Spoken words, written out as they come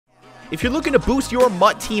If you're looking to boost your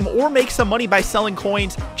MUT team or make some money by selling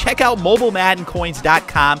coins, check out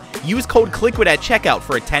mobilemaddencoins.com. Use code Kliquid at checkout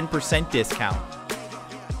for a 10% discount.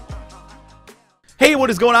 Hey,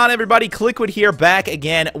 what is going on, everybody? Kliquid here, back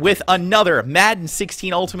again with another Madden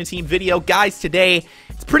 16 Ultimate Team video. Guys, today,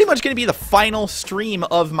 it's pretty much going to be the final stream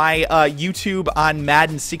of my YouTube on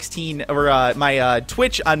Madden 16, or my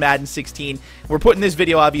Twitch on Madden 16. We're putting this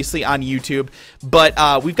video, obviously, on YouTube,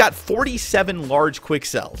 but we've got 47 large quick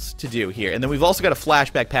sells to do here, and then we've also got a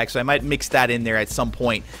flashback pack, so I might mix that in there at some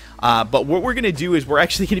point. But what we're going to do is we're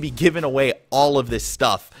actually going to be giving away all of this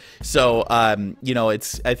stuff. So, you know, I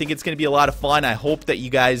think it's going to be a lot of fun. I hope that you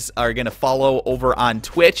guys are going to follow over on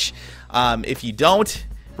Twitch. If you don't,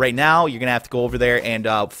 right now, you're going to have to go over there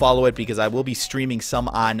and follow it, because I will be streaming some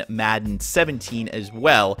on Madden 17 as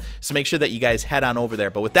well. So make sure that you guys head on over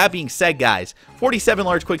there. But with that being said, guys, 47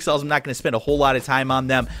 large quick sells. I'm not going to spend a whole lot of time on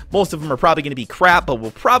them. Most of them are probably going to be crap, but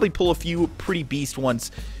we'll probably pull a few pretty beast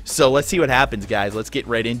ones. So let's see what happens, guys. Let's get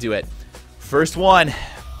right into it. First one.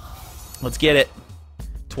 Let's get it.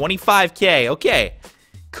 25K. Okay.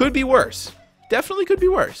 Could be worse. Definitely could be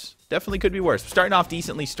worse. Definitely could be worse. We're starting off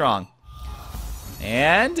decently strong.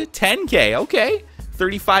 And 10K. Okay.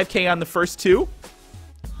 35K on the first two.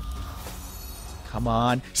 Come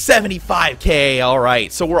on. 75K. All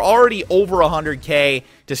right. So we're already over 100K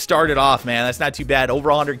to start it off, man. That's not too bad. Over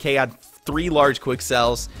 100K on 3 large quick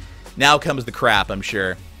sells. Now comes the crap, I'm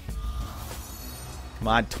sure. Come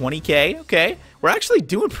on. 20K. Okay. We're actually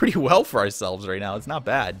doing pretty well for ourselves right now. It's not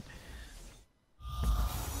bad.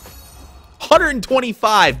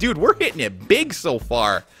 125. Dude, we're hitting it big so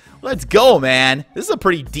far. Let's go, man. This is a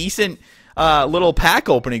pretty decent little pack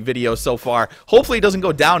opening video so far. Hopefully it doesn't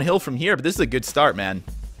go downhill from here, but this is a good start, man.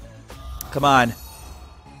 Come on.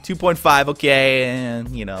 2.5, okay.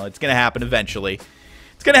 And, you know, it's going to happen eventually.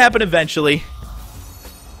 It's going to happen eventually.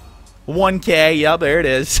 1K. Yep, there it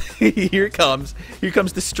is. Here it comes. Here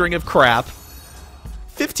comes the string of crap.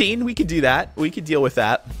 15, we could do that. We could deal with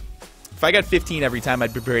that. If I got 15 every time,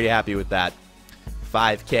 I'd be pretty happy with that.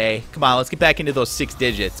 5K. Come on, let's get back into those 6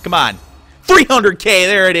 digits. Come on. 300K,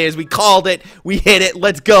 there it is. We called it. We hit it.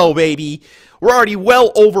 Let's go, baby. We're already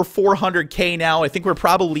well over 400K now. I think we're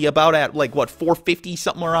probably about at, like, what, 450,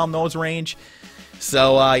 something around those range.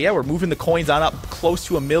 So, yeah, we're moving the coins on up close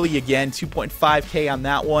to a milli again. 2.5K on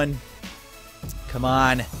that one. Come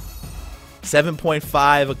on.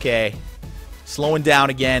 7.5, okay. Slowing down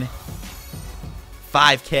again.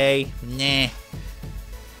 5K. Nah.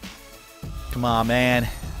 Come on, man.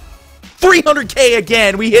 300K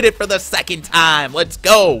again. We hit it for the second time. Let's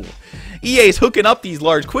go. EA's hooking up these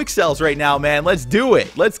large quick sells right now, man. Let's do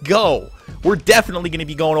it. Let's go. We're definitely going to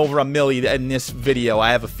be going over a milli in this video,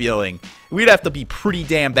 I have a feeling. We'd have to be pretty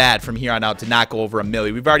damn bad from here on out to not go over a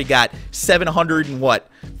milli. We've already got 700 and what?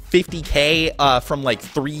 50K from like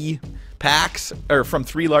 3 packs, or from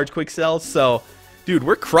 3 large quick sells. So, dude,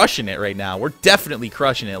 we're crushing it right now. We're definitely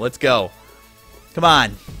crushing it. Let's go. Come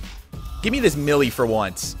on. Give me this milli for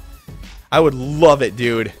once. I would love it,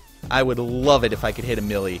 dude. I would love it if I could hit a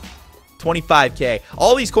milli. 25K.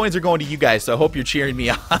 All these coins are going to you guys, so I hope you're cheering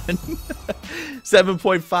me on.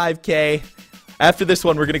 7.5K. After this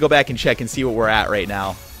one, we're going to go back and check and see what we're at right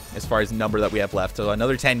now as far as the number that we have left. So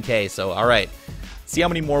another 10K. So, all right. See how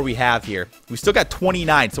many more we have here. We still got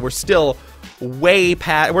 29, so we're still way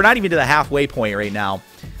past. We're not even to the halfway point right now.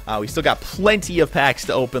 We still got plenty of packs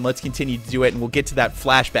to open. Let's continue to do it, and we'll get to that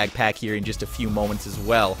flashback pack here in just a few moments as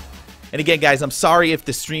well. And again, guys, I'm sorry if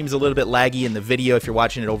the stream's a little bit laggy in the video if you're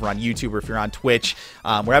watching it over on YouTube or if you're on Twitch.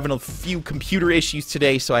 We're having a few computer issues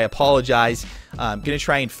today, so I apologize. I'm going to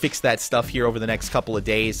try and fix that stuff here over the next couple of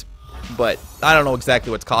days. But I don't know exactly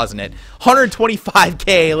what's causing it.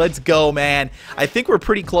 125K, let's go, man. I think we're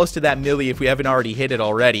pretty close to that milli if we haven't already hit it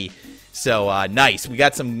already. So, nice. We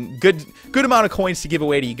got some good amount of coins to give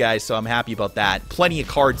away to you guys, so I'm happy about that. Plenty of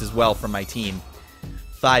cards as well from my team.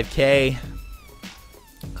 5K.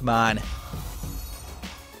 Come on.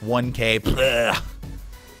 1K. Blech.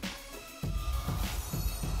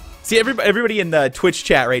 See, everybody in the Twitch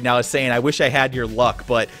chat right now is saying, I wish I had your luck,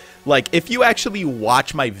 but... like, if you actually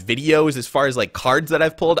watch my videos as far as, like, cards that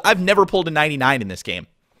I've pulled, I've never pulled a 99 in this game.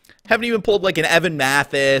 Haven't even pulled, like, an Evan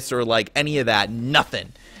Mathis or, like, any of that.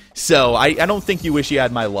 Nothing. So, I don't think you wish you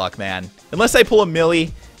had my luck, man. Unless I pull a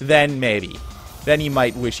milli, then maybe. Then you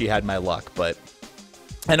might wish you had my luck, but...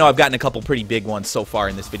 I know I've gotten a couple pretty big ones so far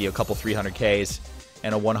in this video. A couple 300Ks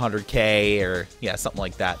and a 100K or, yeah, something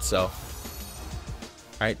like that, so...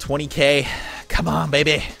 Alright, 20K. Come on,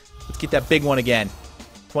 baby. Let's get that big one again.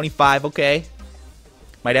 25, okay.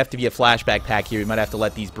 Might have to be a flashback pack here. We might have to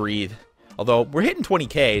let these breathe. Although, we're hitting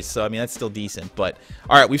 20K, so, I mean, that's still decent. But,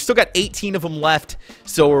 alright, we've still got 18 of them left.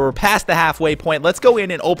 So, we're past the halfway point. Let's go in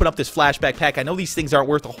and open up this flashback pack. I know these things aren't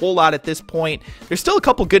worth a whole lot at this point. There's still a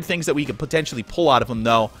couple good things that we could potentially pull out of them,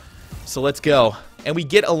 though. So, let's go. And we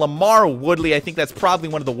get a Lamar Woodley. I think that's probably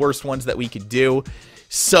one of the worst ones that we could do.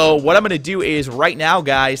 So, what I'm going to do is, right now,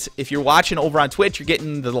 guys, if you're watching over on Twitch, you're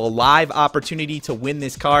getting the live opportunity to win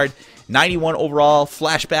this card. 91 overall,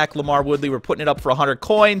 flashback Lamar Woodley. We're putting it up for 100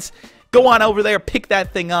 coins. Go on over there, pick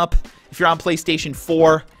that thing up. If you're on PlayStation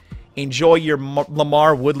 4, enjoy your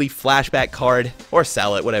Lamar Woodley flashback card, or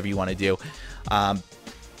sell it, whatever you want to do.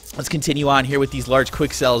 Let's continue on here with these large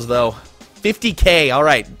quick sells, though. 50K, all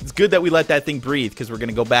right. It's good that we let that thing breathe, because we're going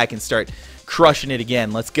to go back and start crushing it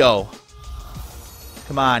again. Let's go.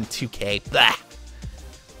 Come on, 2K. Blah.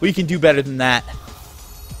 We can do better than that.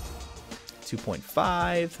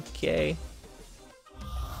 2.5, okay.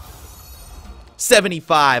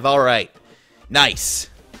 75, all right. Nice.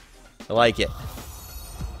 I like it.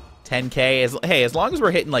 10K. Hey, as long as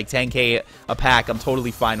we're hitting like 10K a pack, I'm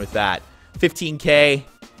totally fine with that. 15K.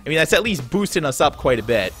 I mean, that's at least boosting us up quite a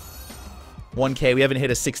bit. 1K. We haven't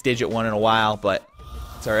hit a 6-digit one in a while, but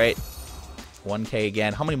it's all right. 1K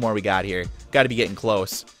again. How many more we got here? Got to be getting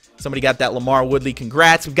close. Somebody got that Lamar Woodley.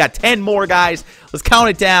 Congrats. We've got 10 more, guys. Let's count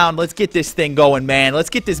it down. Let's get this thing going, man.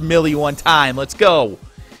 Let's get this milli one time. Let's go.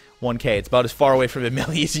 1K. It's about as far away from a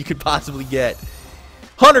milli as you could possibly get.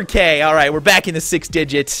 100K. All right, we're back in the 6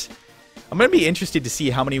 digits. I'm going to be interested to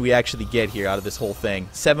see how many we actually get here out of this whole thing.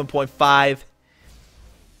 7.5.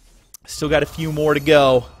 Still got a few more to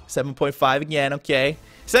go. 7.5 again. Okay.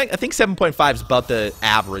 So I think 7.5 is about the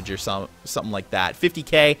average or something like that.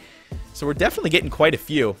 50K. So we're definitely getting quite a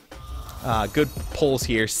few. Good pulls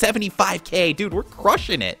here. 75K. Dude, we're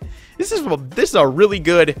crushing it. This is a really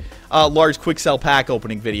good large quick sell pack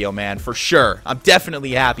opening video, man, for sure. I'm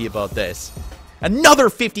definitely happy about this. Another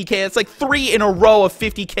 50K. It's like 3 in a row of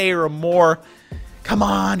 50K or more. Come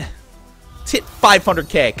on. Let's hit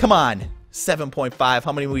 500K. Come on. 7.5.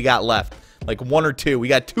 How many we got left? Like 1 or 2. We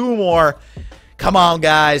got 2 more. Come on,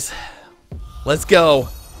 guys. Let's go.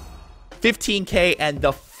 15K and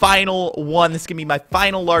the final one. This is going to be my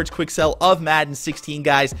final large quick sell of Madden 16,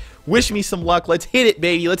 guys. Wish me some luck. Let's hit it,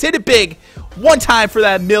 baby. Let's hit it big. One time for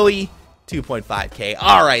that milli. 2.5K.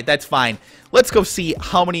 All right, that's fine. Let's go see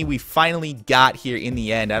how many we finally got here in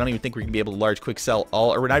the end. I don't even think we're going to be able to large quick sell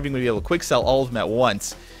all, or we're not even going to be able to quick sell all of them at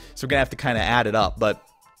once. So we're going to have to kind of add it up, but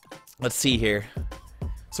let's see here.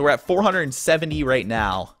 So we're at 470 right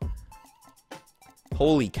now.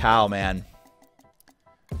 Holy cow, man.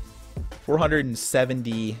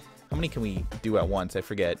 470. How many can we do at once? I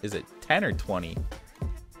forget. Is it 10 or 20?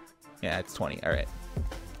 Yeah, it's 20. All right.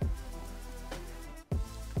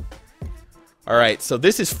 All right, so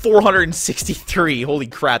this is 463. Holy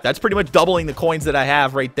crap. That's pretty much doubling the coins that I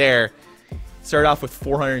have right there. Start off with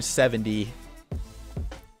 470.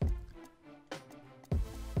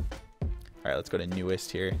 All right, let's go to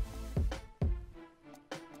newest here.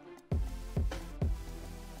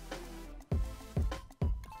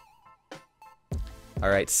 All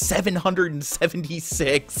right,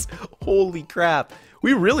 776. Holy crap.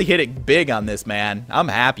 We really hit it big on this, man. I'm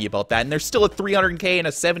happy about that. And there's still a 300K and a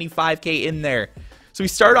 75K in there. So we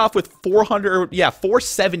start off with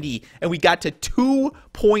 470, and we got to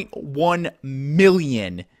 2.1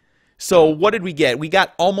 million. So what did we get? We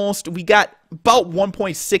got about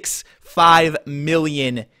 1.65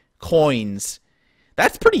 million coins.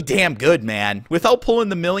 That's pretty damn good, man. Without pulling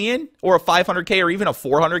the million or a 500K or even a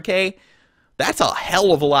 400K, that's a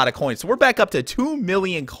hell of a lot of coins. So we're back up to 2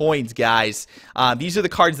 million coins, guys. These are the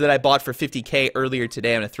cards that I bought for 50K earlier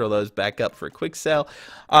today. I'm going to throw those back up for a quick sell.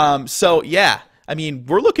 So, yeah, I mean,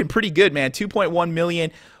 we're looking pretty good, man. 2.1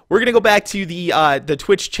 million. We're going to go back to the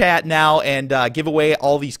Twitch chat now and give away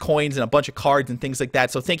all these coins and a bunch of cards and things like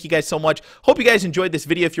that. So thank you guys so much. Hope you guys enjoyed this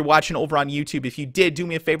video if you're watching over on YouTube. If you did, do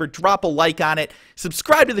me a favor, drop a like on it.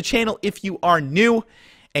 Subscribe to the channel if you are new.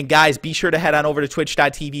 And guys, be sure to head on over to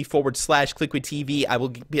twitch.tv/KliquidTV. I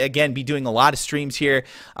will, again, be doing a lot of streams here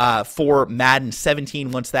for Madden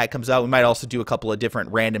 17 once that comes out. We might also do a couple of different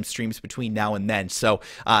random streams between now and then. So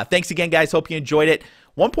thanks again, guys. Hope you enjoyed it.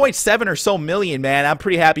 1.7 or so million, man. I'm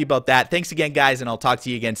pretty happy about that. Thanks again, guys, and I'll talk to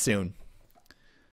you again soon.